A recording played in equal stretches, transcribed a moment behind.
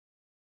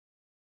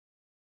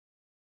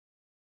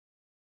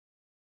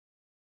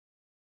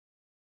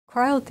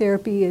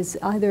Cryotherapy is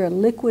either a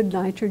liquid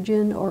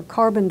nitrogen or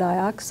carbon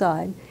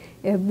dioxide,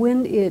 and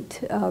when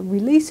it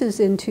releases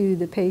into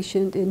the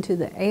patient, into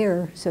the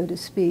air, so to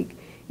speak,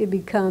 it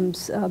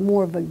becomes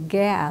more of a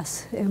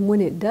gas, and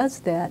when it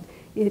does that,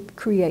 it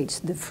creates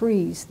the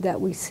freeze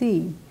that we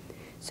see.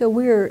 So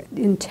we're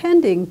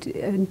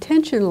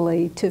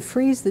intentionally to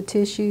freeze the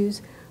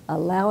tissues,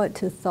 allow it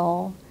to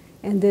thaw,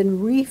 and then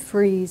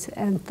refreeze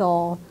and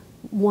thaw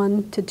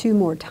 1 to 2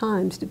 more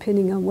times,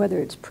 depending on whether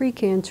it's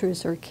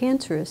precancerous or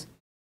cancerous.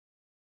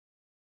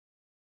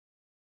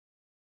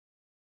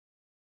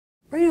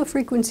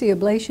 Radiofrequency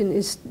ablation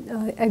is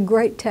a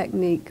great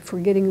technique for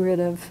getting rid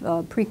of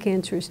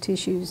precancerous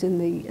tissues in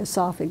the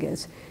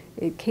esophagus.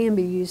 It can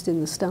be used in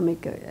the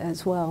stomach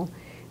as well.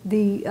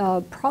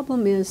 The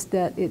problem is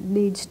that it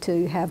needs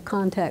to have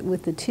contact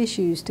with the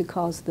tissues to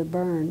cause the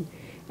burn,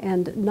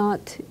 and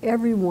not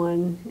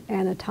everyone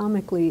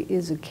anatomically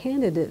is a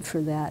candidate for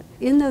that.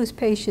 In those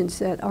patients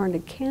that aren't a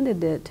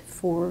candidate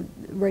for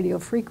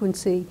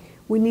radiofrequency,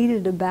 we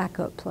needed a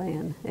backup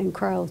plan, and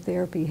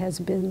cryotherapy has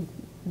been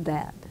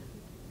that.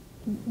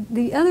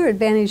 The other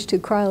advantage to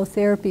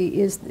cryotherapy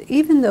is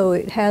even though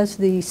it has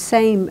the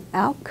same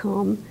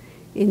outcome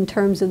in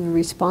terms of the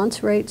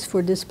response rates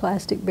for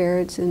dysplastic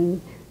Barrett's and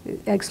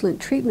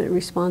excellent treatment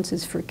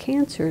responses for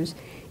cancers,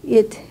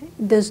 it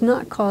does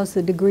not cause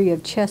the degree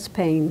of chest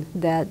pain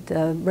that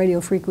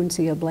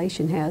radiofrequency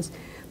ablation has.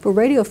 For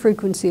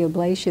radiofrequency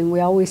ablation, we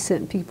always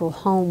sent people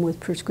home with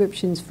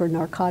prescriptions for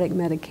narcotic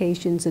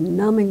medications and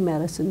numbing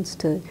medicines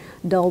to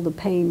dull the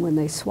pain when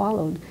they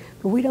swallowed.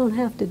 But we don't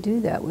have to do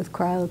that with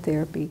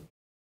cryotherapy.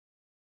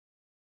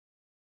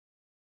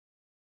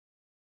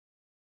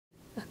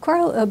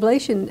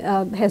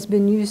 Cryoablation has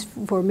been used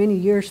for many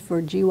years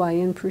for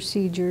GYN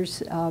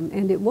procedures,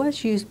 and it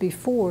was used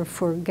before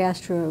for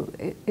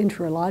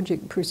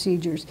gastroenterologic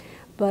procedures,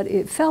 but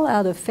it fell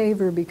out of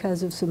favor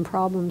because of some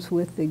problems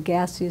with the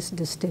gaseous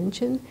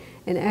distension,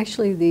 and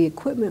actually the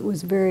equipment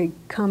was very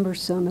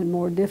cumbersome and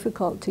more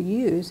difficult to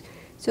use.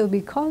 So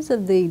because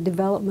of the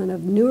development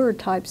of newer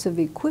types of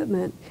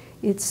equipment,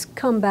 it's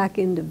come back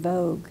into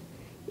vogue.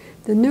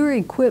 The newer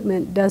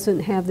equipment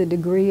doesn't have the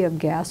degree of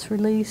gas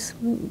release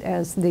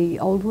as the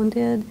old one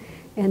did,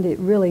 and it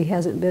really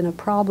hasn't been a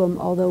problem,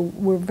 although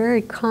we're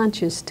very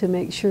conscious to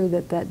make sure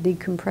that that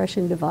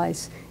decompression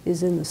device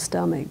is in the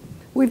stomach.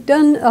 We've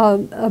done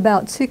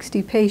about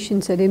 60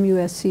 patients at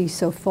MUSC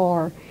so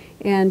far,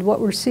 and what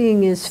we're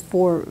seeing is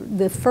for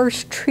the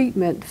first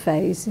treatment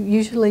phase,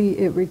 usually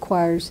it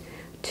requires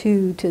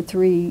 2 to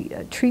 3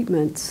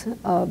 treatments,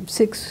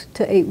 6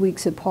 to 8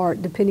 weeks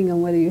apart, depending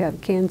on whether you have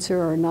cancer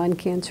or a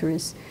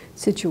non-cancerous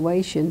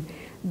situation.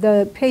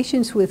 The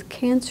patients with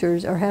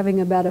cancers are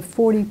having about a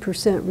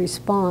 40%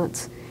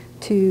 response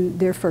to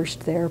their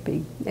first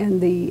therapy. And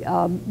the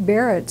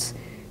Barrett's,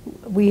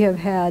 we have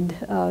had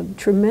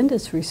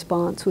tremendous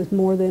response with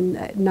more than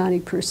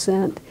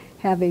 90%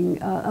 having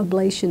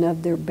ablation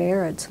of their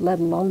Barrett's, let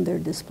alone their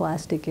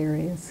dysplastic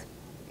areas.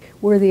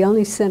 We're the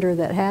only center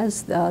that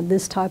has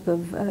this type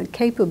of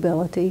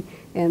capability,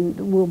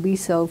 and will be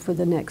so for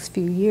the next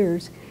few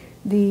years.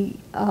 The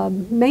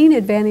main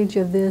advantage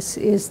of this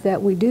is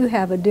that we do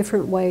have a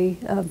different way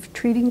of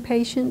treating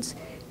patients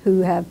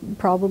who have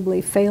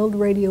probably failed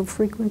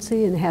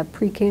radiofrequency and have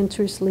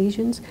precancerous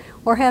lesions,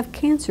 or have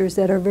cancers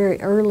that are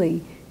very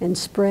early and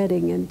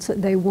spreading, and so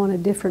they want a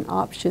different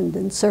option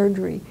than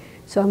surgery.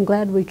 So I'm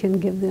glad we can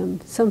give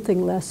them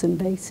something less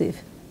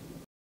invasive.